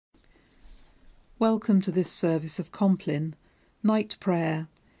Welcome to this service of Compline, night prayer,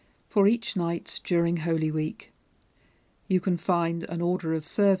 for each night during Holy Week. You can find an order of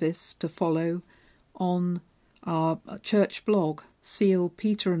service to follow on our church blog,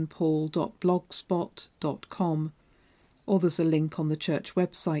 sealpeterandpaul.blogspot.com, or there's a link on the church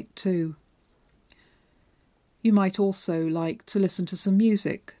website too. You might also like to listen to some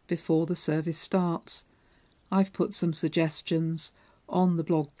music before the service starts. I've put some suggestions on the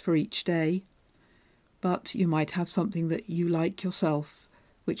blog for each day, but you might have something that you like yourself,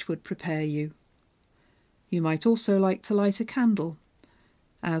 which would prepare you. You might also like to light a candle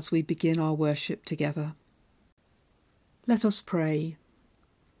as we begin our worship together. Let us pray.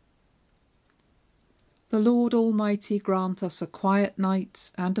 The Lord Almighty grant us a quiet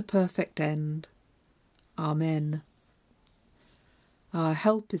night and a perfect end. Amen. Our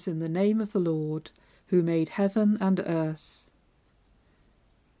help is in the name of the Lord, who made heaven and earth.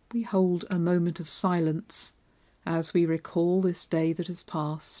 We hold a moment of silence as we recall this day that has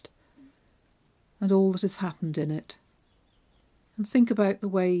passed and all that has happened in it, and think about the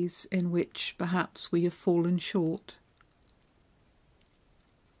ways in which perhaps we have fallen short.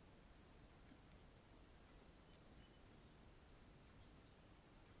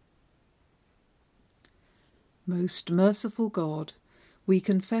 Most merciful God, we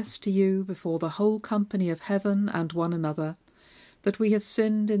confess to you before the whole company of heaven and one another that we have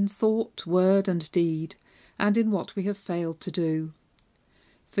sinned in thought, word and deed, and in what we have failed to do.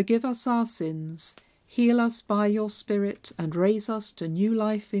 Forgive us our sins, heal us by your Spirit, and raise us to new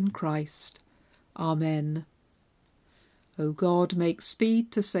life in Christ. Amen. O God, make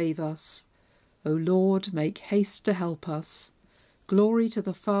speed to save us. O Lord, make haste to help us. Glory to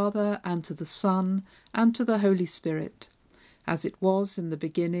the Father, and to the Son, and to the Holy Spirit, as it was in the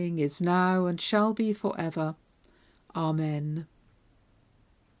beginning, is now, and shall be for ever. Amen.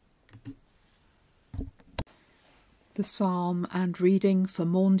 The Psalm and reading for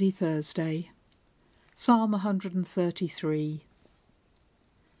Maundy Thursday. Psalm 133.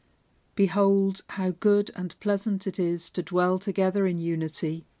 Behold, how good and pleasant it is to dwell together in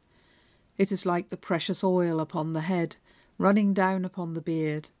unity. It is like the precious oil upon the head, running down upon the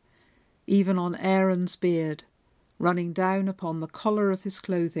beard, even on Aaron's beard, running down upon the collar of his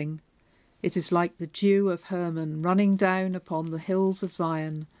clothing. It is like the dew of Hermon, running down upon the hills of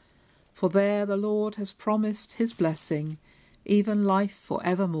Zion. For there the Lord has promised his blessing, even life for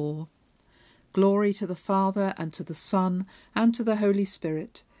evermore. Glory to the Father, and to the Son, and to the Holy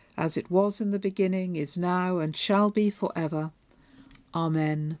Spirit, as it was in the beginning, is now, and shall be for ever.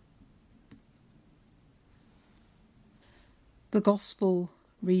 Amen. The Gospel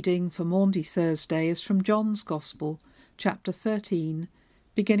reading for Maundy Thursday is from John's Gospel, chapter 13,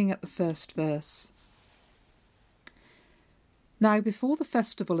 beginning at the first verse. Now before the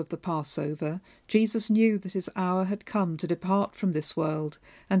festival of the Passover, Jesus knew that his hour had come to depart from this world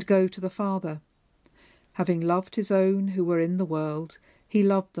and go to the Father. Having loved his own who were in the world, he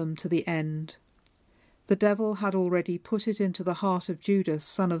loved them to the end. The devil had already put it into the heart of Judas,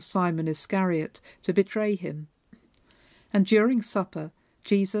 son of Simon Iscariot, to betray him. And during supper,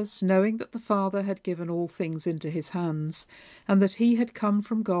 Jesus, knowing that the Father had given all things into his hands, and that he had come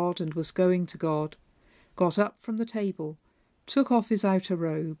from God and was going to God, got up from the table, took off his outer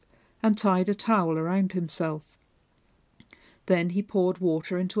robe, and tied a towel around himself. Then he poured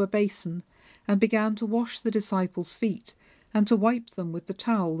water into a basin, and began to wash the disciples' feet, and to wipe them with the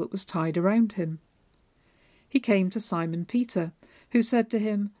towel that was tied around him. He came to Simon Peter, who said to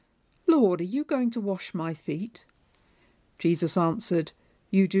him, Lord, are you going to wash my feet? Jesus answered,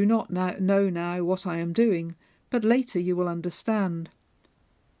 You do not know now what I am doing, but later you will understand.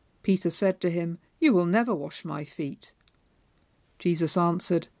 Peter said to him, You will never wash my feet. Jesus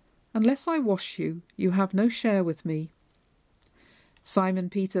answered, Unless I wash you, you have no share with me. Simon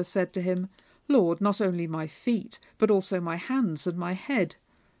Peter said to him, Lord, not only my feet, but also my hands and my head.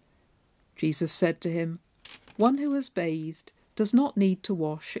 Jesus said to him, One who has bathed does not need to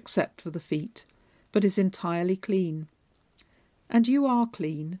wash except for the feet, but is entirely clean. And you are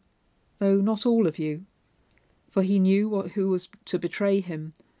clean, though not all of you. For he knew who was to betray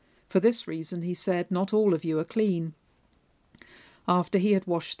him. For this reason he said, Not all of you are clean. After he had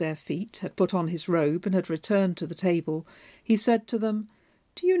washed their feet, had put on his robe, and had returned to the table, he said to them,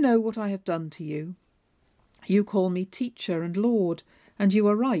 Do you know what I have done to you? You call me teacher and Lord, and you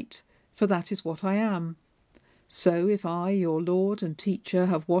are right, for that is what I am. So if I, your Lord and teacher,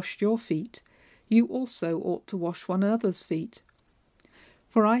 have washed your feet, you also ought to wash one another's feet.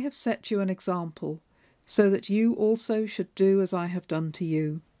 For I have set you an example, so that you also should do as I have done to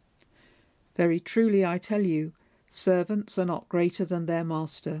you. Very truly I tell you, servants are not greater than their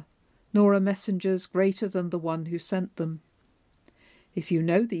master, nor are messengers greater than the one who sent them. If you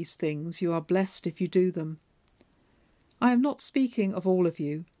know these things, you are blessed if you do them. I am not speaking of all of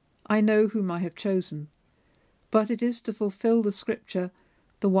you. I know whom I have chosen. But it is to fulfill the scripture,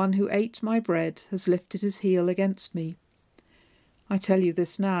 the one who ate my bread has lifted his heel against me. I tell you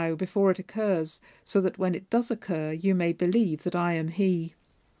this now, before it occurs, so that when it does occur, you may believe that I am he.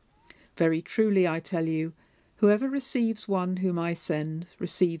 Very truly I tell you, whoever receives one whom I send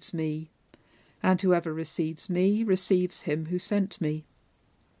receives me, and whoever receives me receives him who sent me."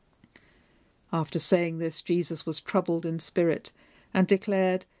 After saying this, Jesus was troubled in spirit, and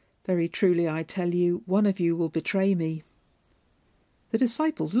declared, "Very truly I tell you, one of you will betray me." The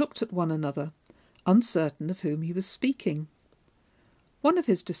disciples looked at one another, uncertain of whom he was speaking. One of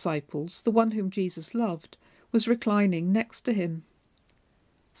his disciples, the one whom Jesus loved, was reclining next to him.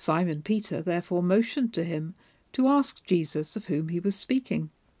 Simon Peter therefore motioned to him to ask Jesus of whom he was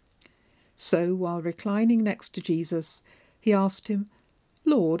speaking. So, while reclining next to Jesus, he asked him,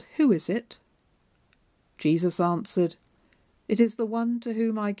 "Lord, who is it?" Jesus answered, "It is the one to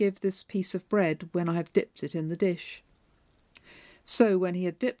whom I give this piece of bread when I have dipped it in the dish." So when he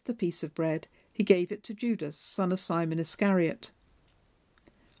had dipped the piece of bread, he gave it to Judas, son of Simon Iscariot.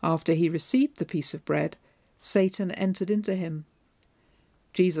 After he received the piece of bread, Satan entered into him.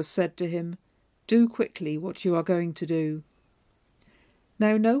 Jesus said to him, "Do quickly what you are going to do."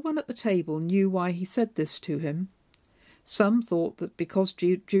 Now no one at the table knew why he said this to him. Some thought that because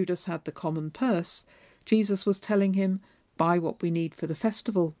Judas had the common purse, Jesus was telling him, "Buy what we need for the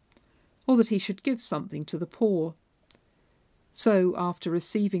festival," or that he should give something to the poor. So, after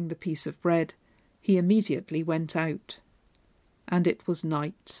receiving the piece of bread, he immediately went out. And it was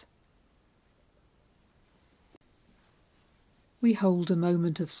night. We hold a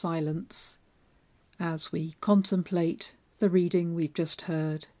moment of silence as we contemplate the reading we've just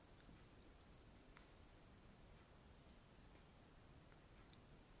heard.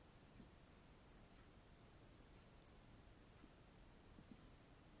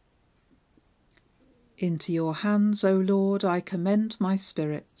 Into your hands, O Lord, I commend my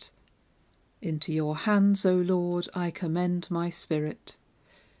spirit. Into your hands, O Lord, I commend my spirit.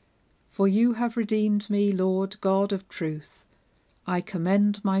 For you have redeemed me, Lord God of truth. I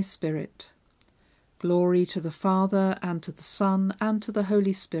commend my spirit. Glory to the Father, and to the Son, and to the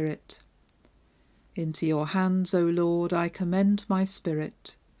Holy Spirit. Into your hands, O Lord, I commend my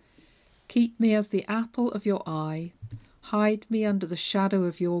spirit. Keep me as the apple of your eye. Hide me under the shadow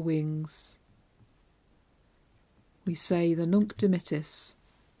of your wings. We say the Nunc Dimittis.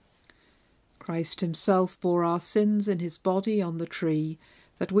 Christ himself bore our sins in his body on the tree,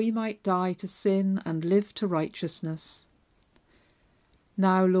 that we might die to sin and live to righteousness.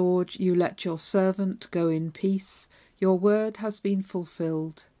 Now, Lord, you let your servant go in peace. Your word has been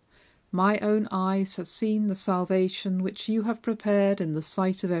fulfilled. My own eyes have seen the salvation which you have prepared in the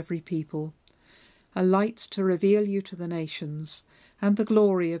sight of every people, a light to reveal you to the nations, and the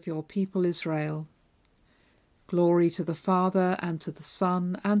glory of your people Israel. Glory to the Father, and to the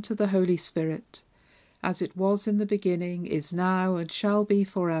Son, and to the Holy Spirit, as it was in the beginning, is now, and shall be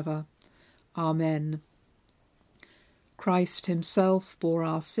forever. Amen. Christ himself bore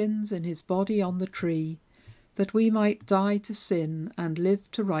our sins in his body on the tree, that we might die to sin and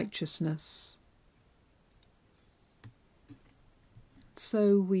live to righteousness.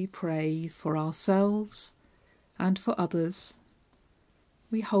 So we pray for ourselves and for others.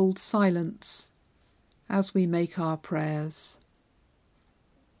 We hold silence as we make our prayers.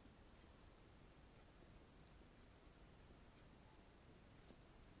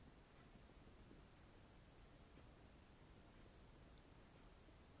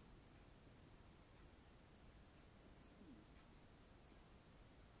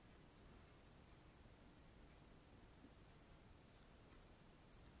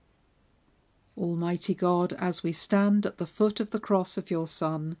 Almighty God, as we stand at the foot of the cross of your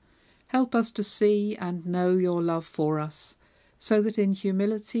Son, help us to see and know your love for us, so that in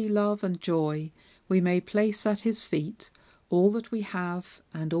humility, love and joy we may place at his feet all that we have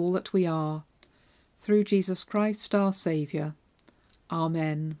and all that we are. Through Jesus Christ our Saviour.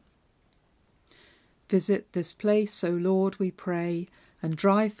 Amen. Visit this place, O Lord, we pray, and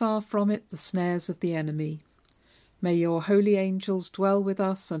drive far from it the snares of the enemy. May your holy angels dwell with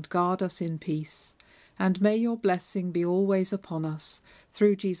us and guard us in peace, and may your blessing be always upon us,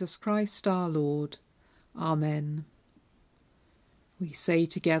 through Jesus Christ our Lord. Amen. We say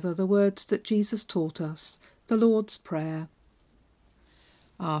together the words that Jesus taught us, the Lord's Prayer.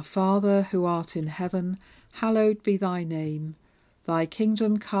 Our Father, who art in heaven, hallowed be thy name. Thy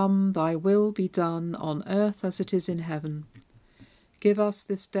kingdom come, thy will be done, on earth as it is in heaven. Give us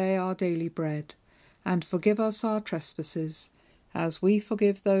this day our daily bread, and forgive us our trespasses, as we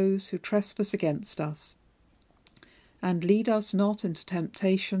forgive those who trespass against us. And lead us not into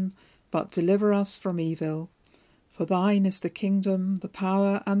temptation, but deliver us from evil. For thine is the kingdom, the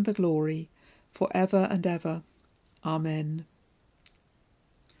power, and the glory, for ever and ever. Amen.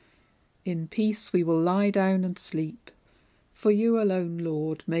 In peace we will lie down and sleep. For you alone,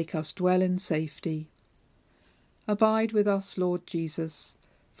 Lord, make us dwell in safety. Abide with us, Lord Jesus,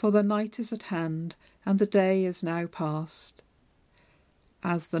 for the night is at hand, and the day is now past.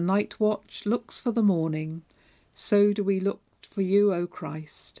 As the night watch looks for the morning, so do we look for you, O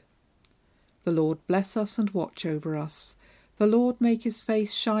Christ. The Lord bless us and watch over us. The Lord make his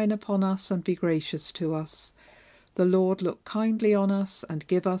face shine upon us and be gracious to us. The Lord look kindly on us and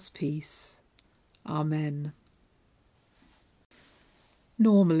give us peace. Amen.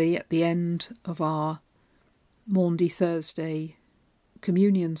 Normally, at the end of our Maundy Thursday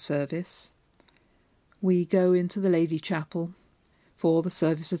communion service, we go into the Lady Chapel for the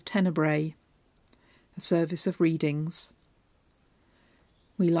service of Tenebrae, a service of readings.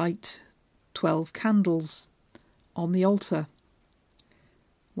 We light 12 candles on the altar,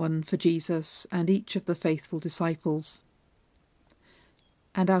 one for Jesus and each of the faithful disciples.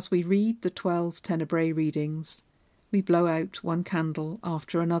 And as we read the 12 Tenebrae readings, we blow out one candle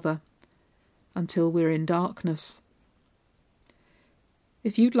after another until we're in darkness.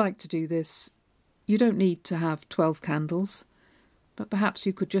 If you'd like to do this, you don't need to have 12 candles, but perhaps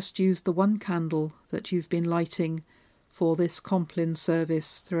you could just use the one candle that you've been lighting for this Compline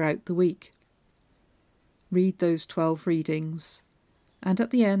service throughout the week. Read those 12 readings, and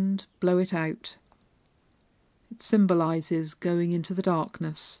at the end, blow it out. It symbolises going into the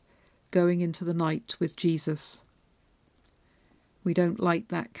darkness, going into the night with Jesus. We don't light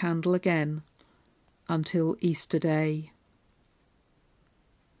that candle again until Easter Day.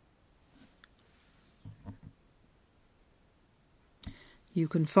 You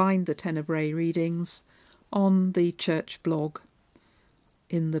can find the Tenebrae readings on the church blog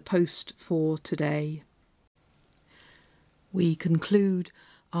in the post for today. We conclude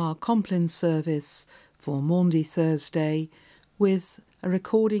our Compline service for Maundy Thursday with a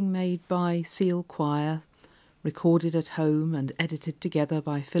recording made by Seal Choir, recorded at home and edited together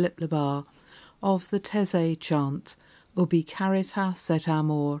by Philip Labar, of the Taizé chant, Ubi caritas et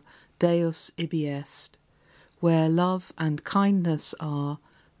amor Deus ibi est. Where love and kindness are,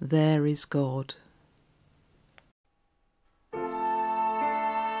 there is God.